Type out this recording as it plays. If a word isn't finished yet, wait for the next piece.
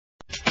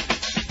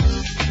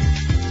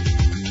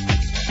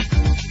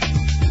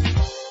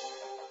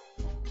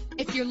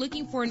you're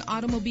looking for an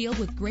automobile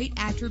with great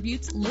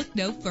attributes, look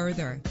no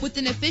further. With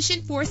an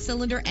efficient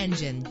 4-cylinder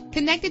engine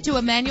connected to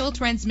a manual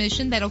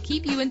transmission that'll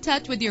keep you in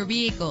touch with your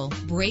vehicle.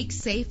 Brake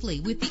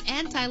safely with the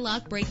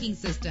anti-lock braking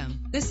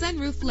system. The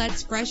sunroof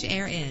lets fresh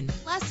air in.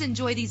 Plus,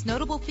 enjoy these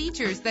notable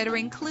features that are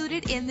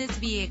included in this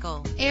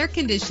vehicle: air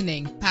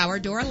conditioning, power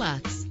door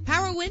locks,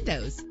 power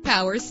windows,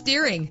 power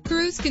steering,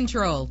 cruise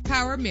control,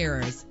 power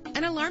mirrors,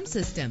 an alarm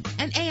system,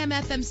 an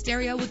AM/FM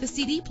stereo with a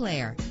CD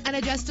player, an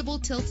adjustable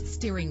tilt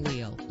steering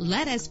wheel.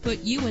 Let us put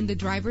you in the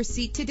driver's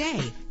seat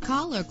today.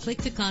 Call or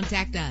click to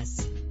contact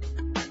us.